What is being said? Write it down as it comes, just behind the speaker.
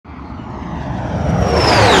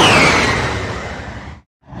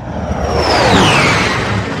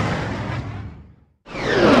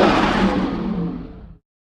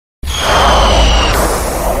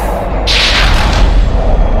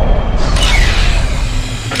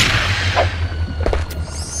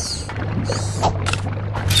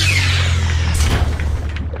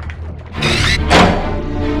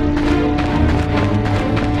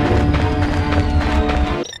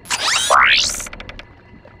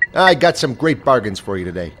I got some great bargains for you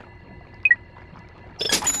today.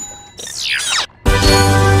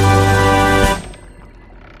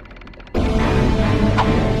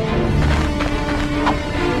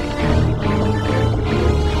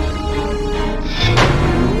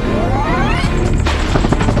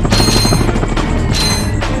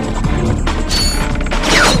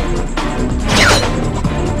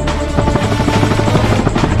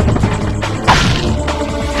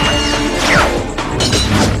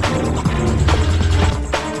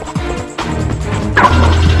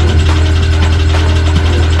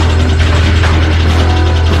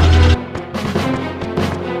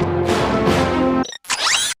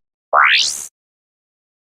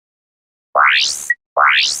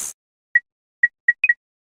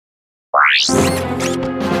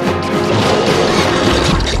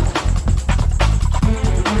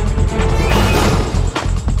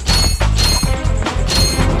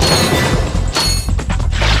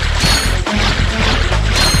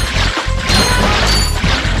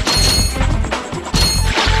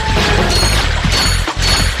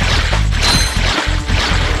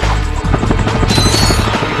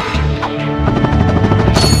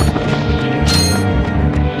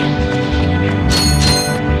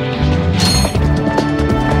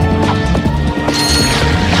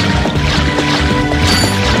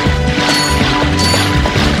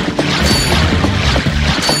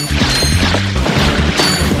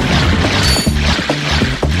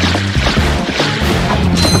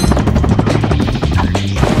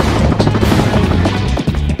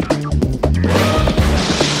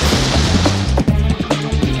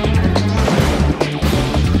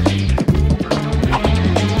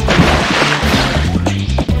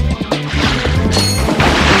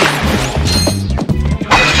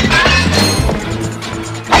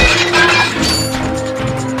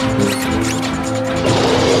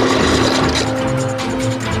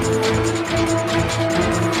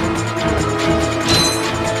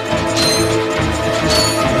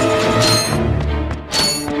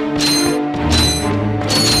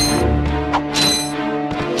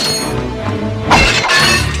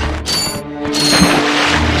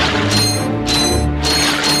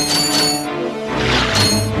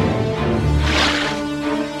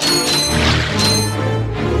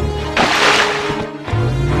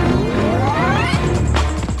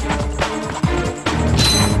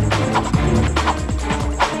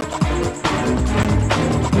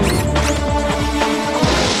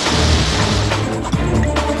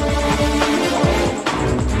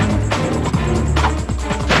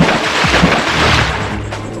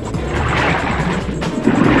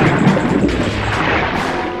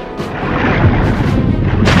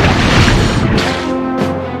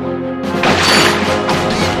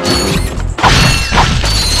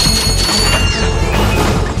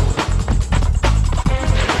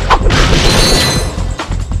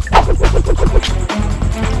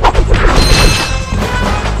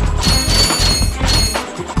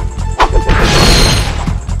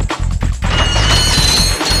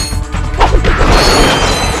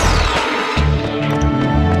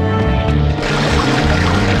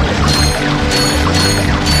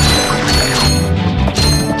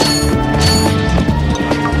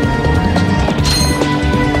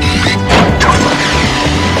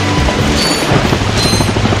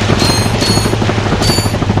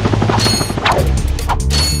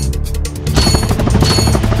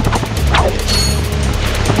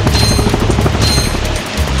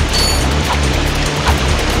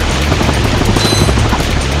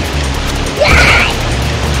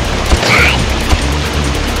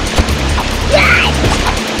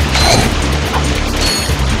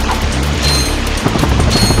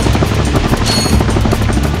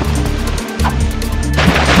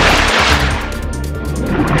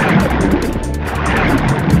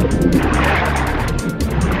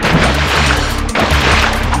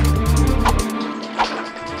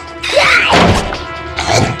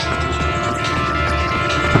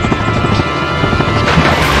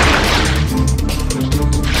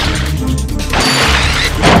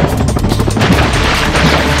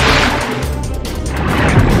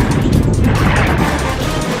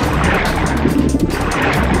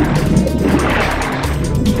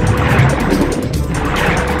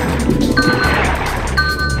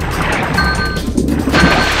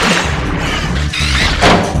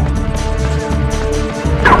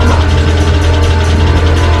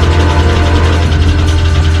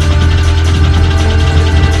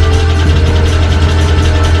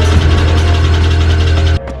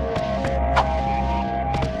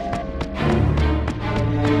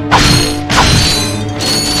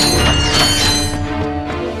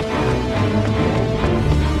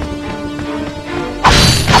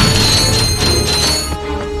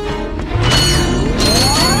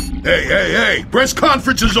 Hey, press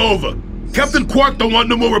conference is over. Captain Qwark don't want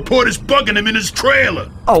no more reporters bugging him in his trailer.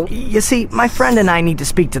 Oh, you see, my friend and I need to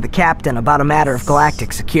speak to the captain about a matter of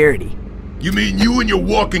galactic security. You mean you and your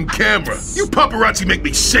walking camera? You paparazzi make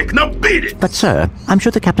me sick. Now beat it! But sir, I'm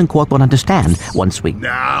sure the Captain Qwark will understand once we...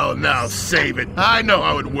 Now, save it. I know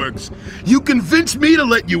how it works. You convince me to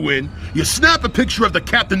let you in, you snap a picture of the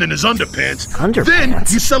captain in his underpants, then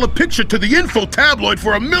you sell a picture to the info tabloid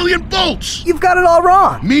for $1 million bolts! You've got it all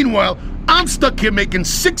wrong! Meanwhile, I'm stuck here making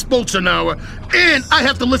 6 bolts an hour, and I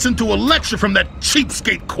have to listen to a lecture from that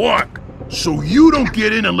cheapskate Qwark. So you don't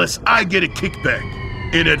get in unless I get a kickback.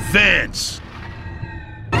 In advance.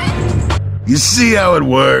 You see how it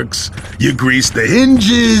works? You grease the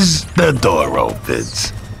hinges, the door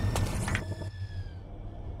opens.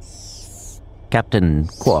 Captain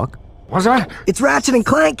Qwark? What's that? It's Ratchet and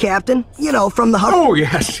Clank, Captain. You know, from the Oh,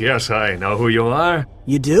 yes, I know who you are.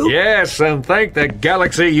 You do? Yes, and thank the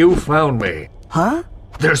galaxy you found me. Huh?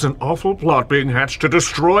 There's an awful plot being hatched to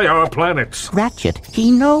destroy our planets. Ratchet,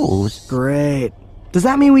 he knows. Great. Does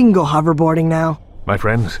that mean we can go hoverboarding now? My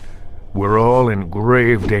friends, we're all in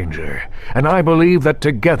grave danger, and I believe that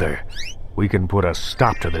together we can put a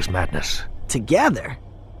stop to this madness. Together?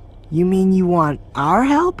 You mean you want our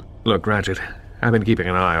help? Look, Ratchet, I've been keeping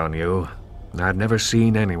an eye on you. I've never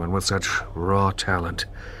seen anyone with such raw talent.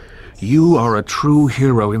 You are a true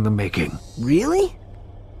hero in the making. Really?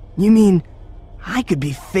 You mean I could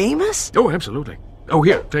be famous? Oh, absolutely. Oh,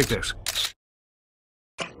 here, take this.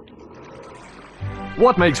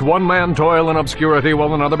 What makes one man toil in obscurity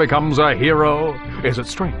while another becomes a hero? Is it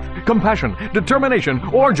strength, compassion, determination,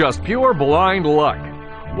 or just pure blind luck?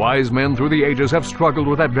 Wise men through the ages have struggled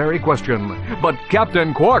with that very question, but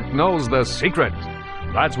Captain Qwark knows the secret.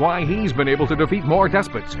 That's why he's been able to defeat more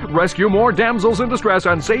despots, rescue more damsels in distress,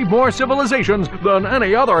 and save more civilizations than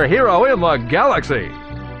any other hero in the galaxy.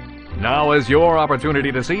 Now is your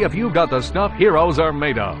opportunity to see if you've got the stuff heroes are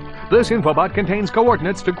made of. This infobot contains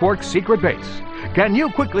coordinates to Qwark's secret base. Can you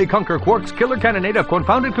quickly conquer Qwark's killer cannonade of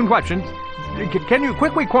confounded contraptions? Can you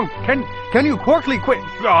Qwarkly quick...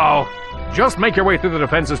 Oh, just make your way through the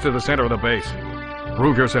defenses to the center of the base.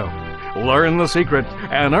 Prove yourself, learn the secret,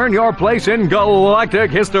 and earn your place in galactic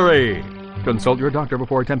history. Consult your doctor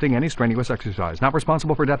before attempting any strenuous exercise. Not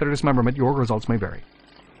responsible for death or dismemberment. Your results may vary.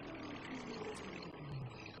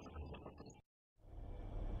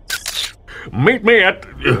 Meet me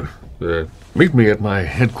at my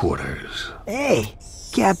headquarters. Hey,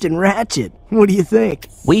 Captain Ratchet, what do you think?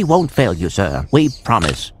 We won't fail you, sir. We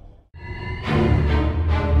promise.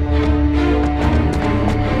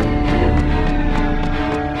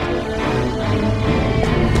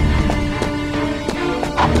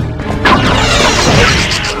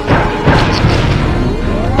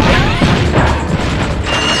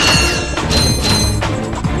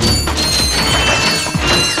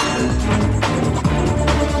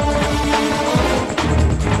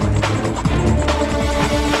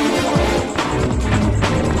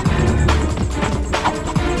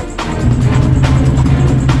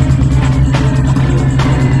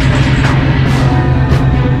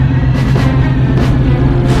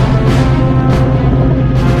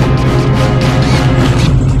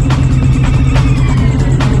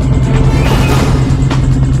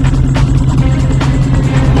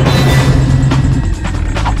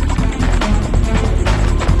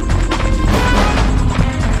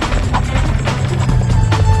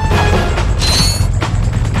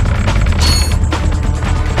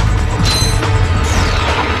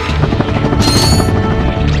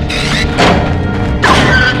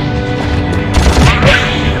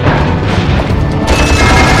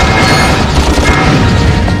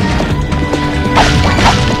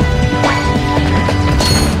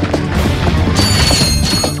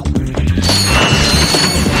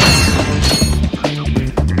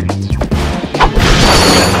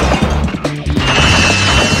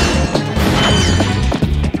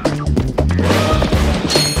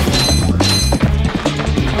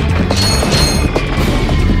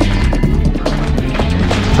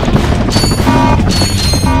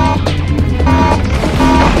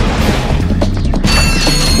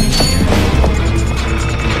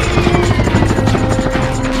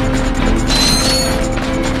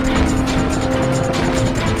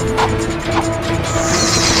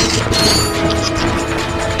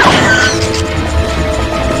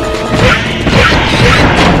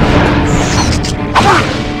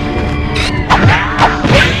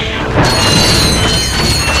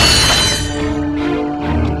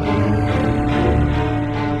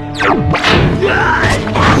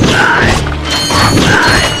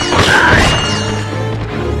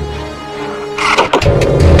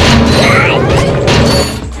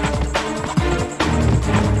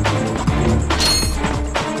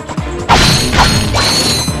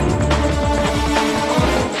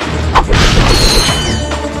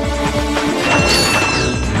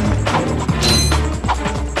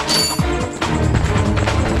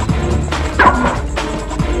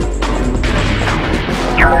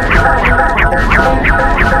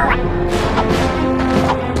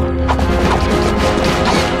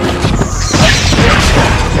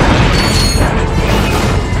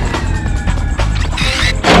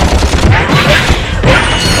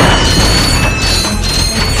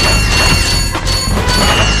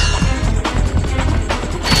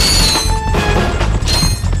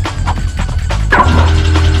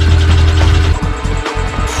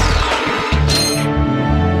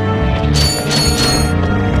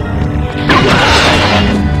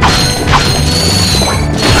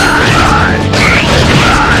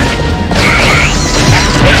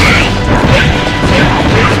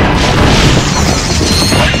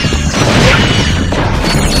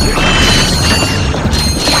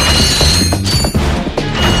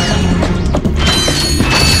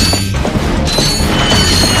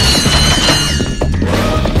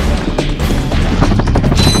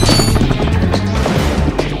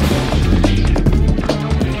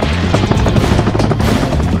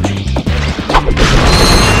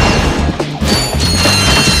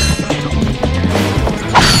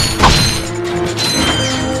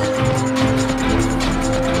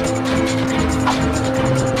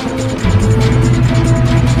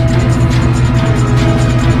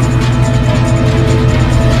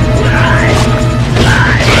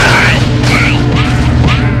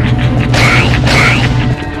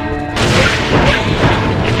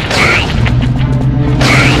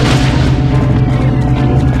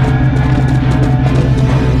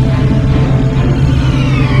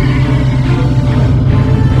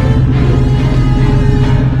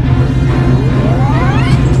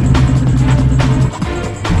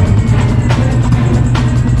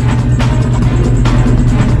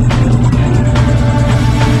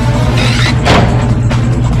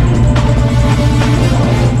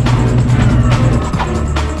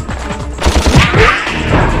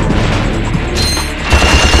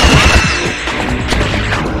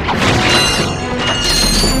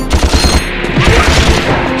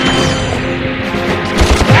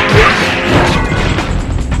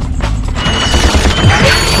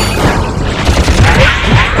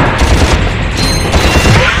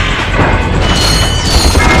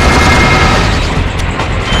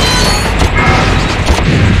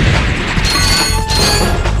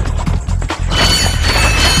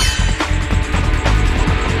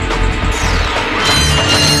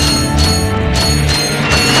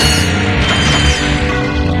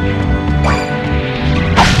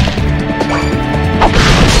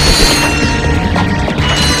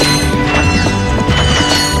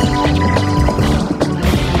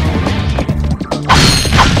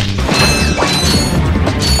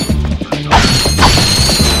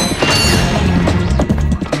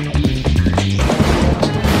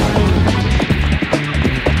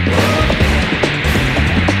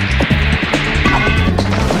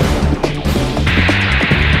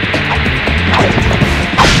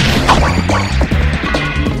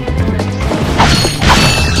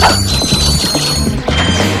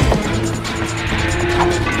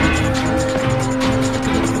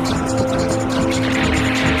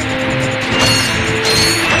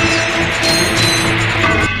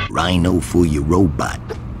 Rhino for your robot.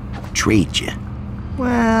 Trade you.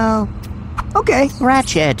 Well, okay.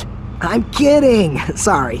 Ratchet! I'm kidding.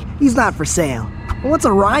 Sorry, he's not for sale. What's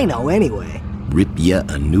a rhino anyway? Rip ya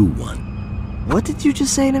a new one. What did you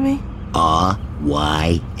just say to me? R-Y-N-O.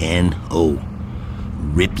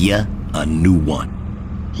 Rip ya a new one.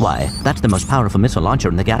 Why, that's the most powerful missile launcher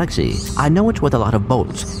in the galaxy. I know it's worth a lot of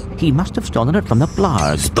bolts. He must have stolen it from the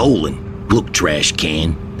Blarg. Stolen? Look, trash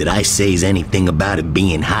can. Did I say's anything about it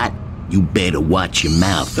being hot? You better watch your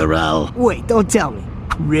mouth or I'll... Wait, don't tell me.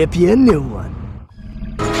 Rip you a new one.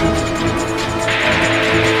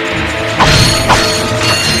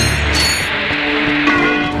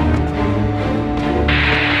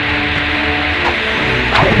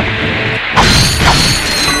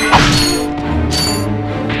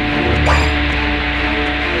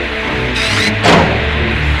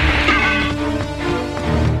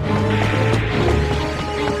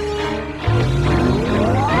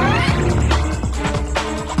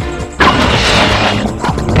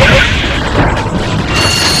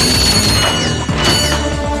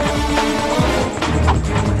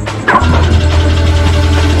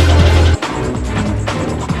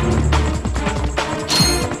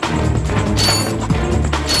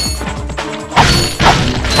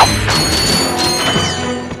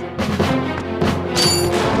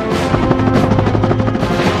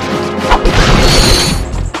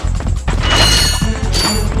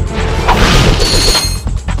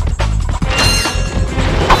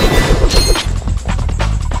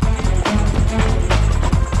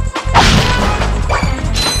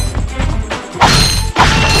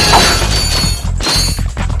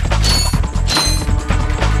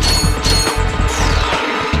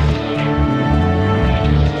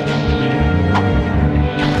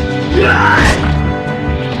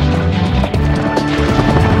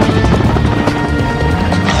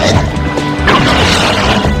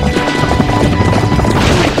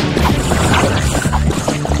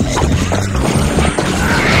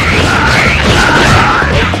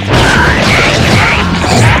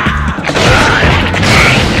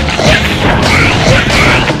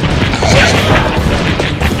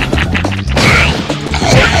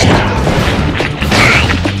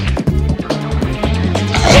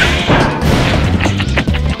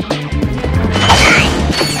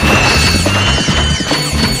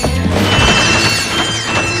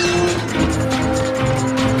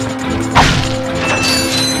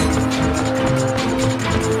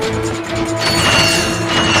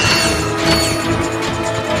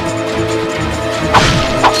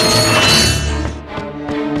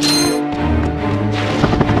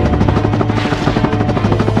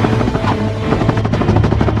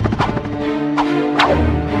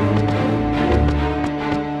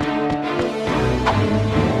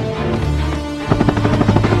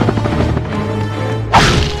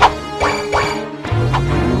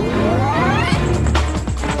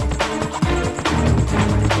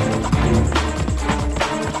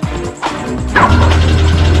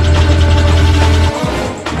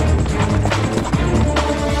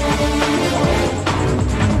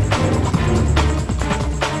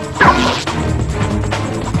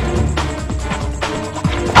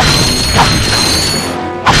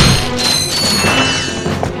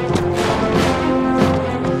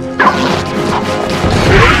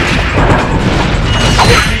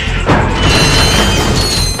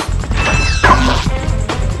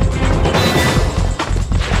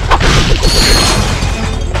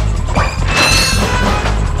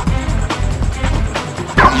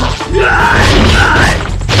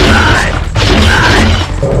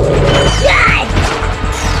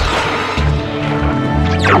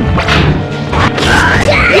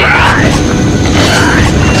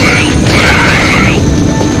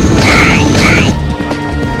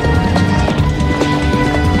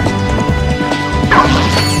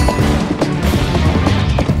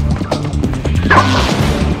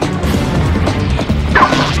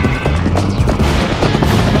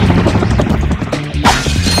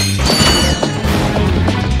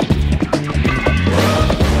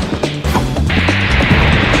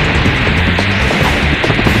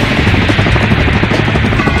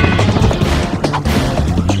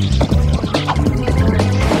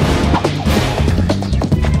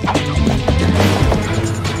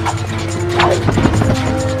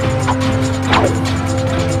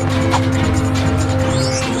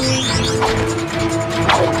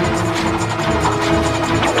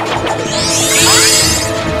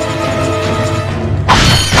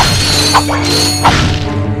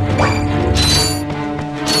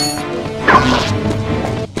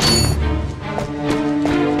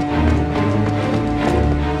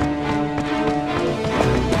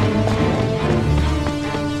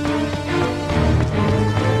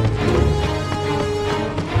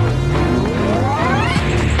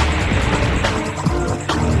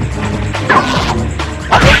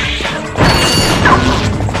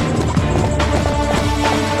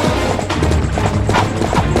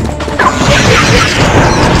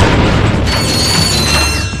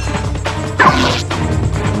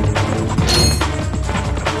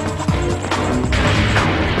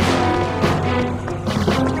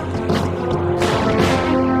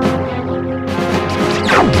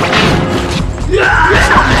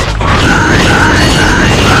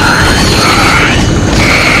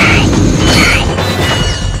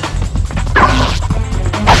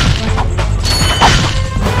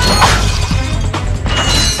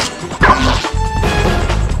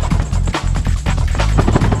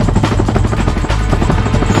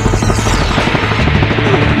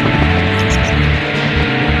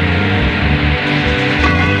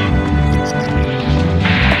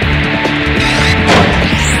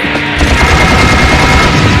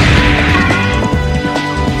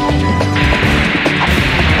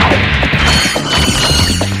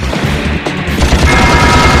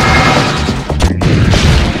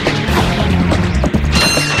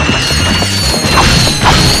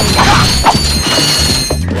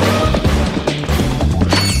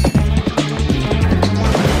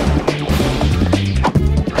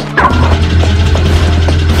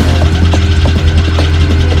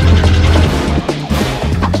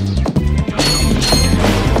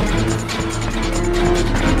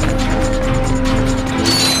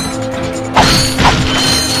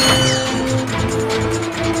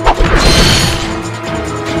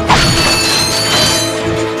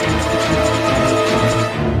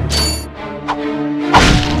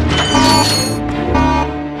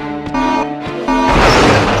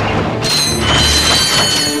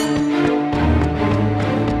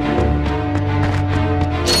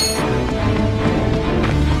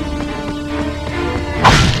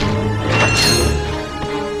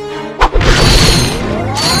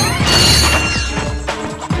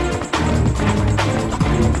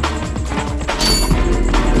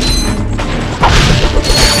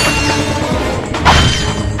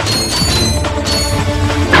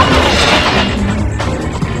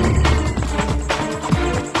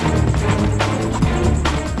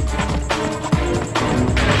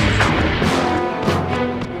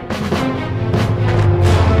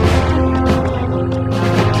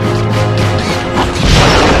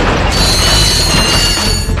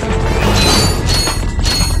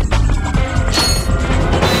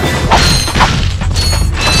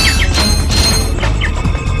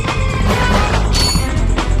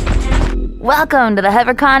 Welcome to the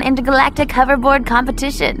HoverCon Intergalactic Hoverboard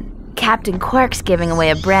Competition. Captain Qwark's giving away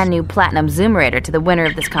a brand new Platinum Zoomerator to the winner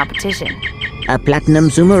of this competition. A Platinum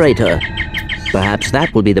Zoomerator. Perhaps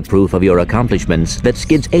that will be the proof of your accomplishments that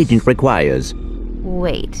Skid's agent requires.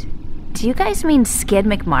 Wait, do you guys mean Skid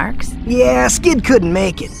McMarks? Yeah, Skid couldn't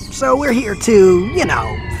make it, so we're here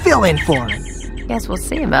to, fill in for him. Guess we'll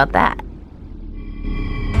see about that.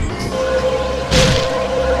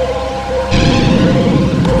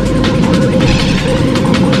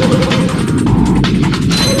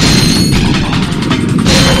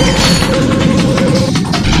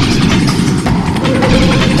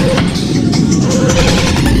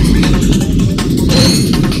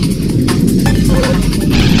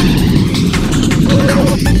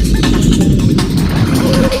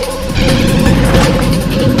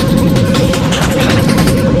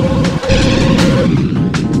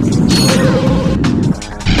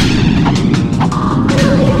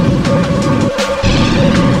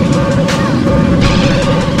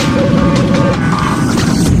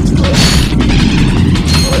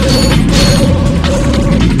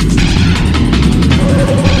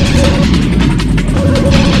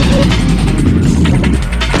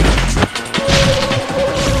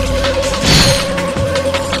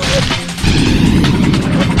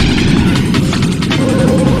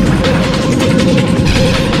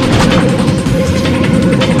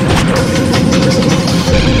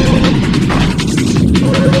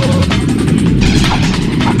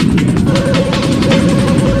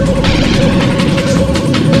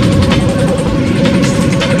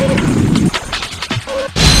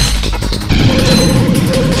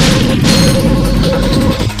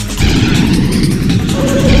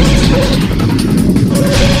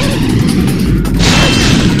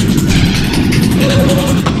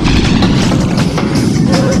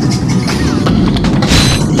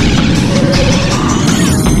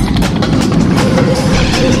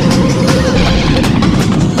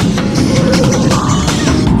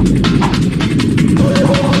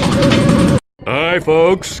 Hi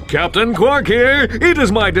folks, Captain Qwark here. It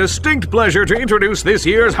is my distinct pleasure to introduce this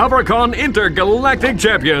year's HoverCon Intergalactic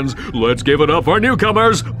Champions. Let's give it up for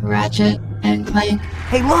newcomers, Ratchet and Clank.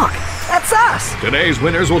 Hey, look, that's us! Today's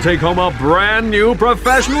winners will take home a brand new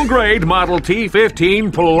professional-grade Model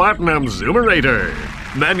T15 Platinum Zoomerator.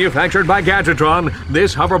 Manufactured by Gadgetron,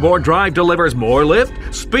 this hoverboard drive delivers more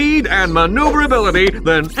lift, speed, and maneuverability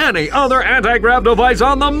than any other anti-grav device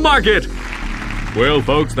on the market. Well,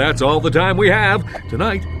 folks, that's all the time we have.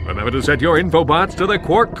 Tonight, remember to set your infobots to the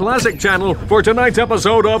Qwark Classic channel for tonight's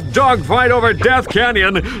episode of Dogfight Over Death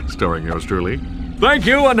Canyon, starring yours truly. Thank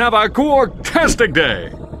you and have a Qwark-tastic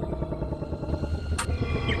day!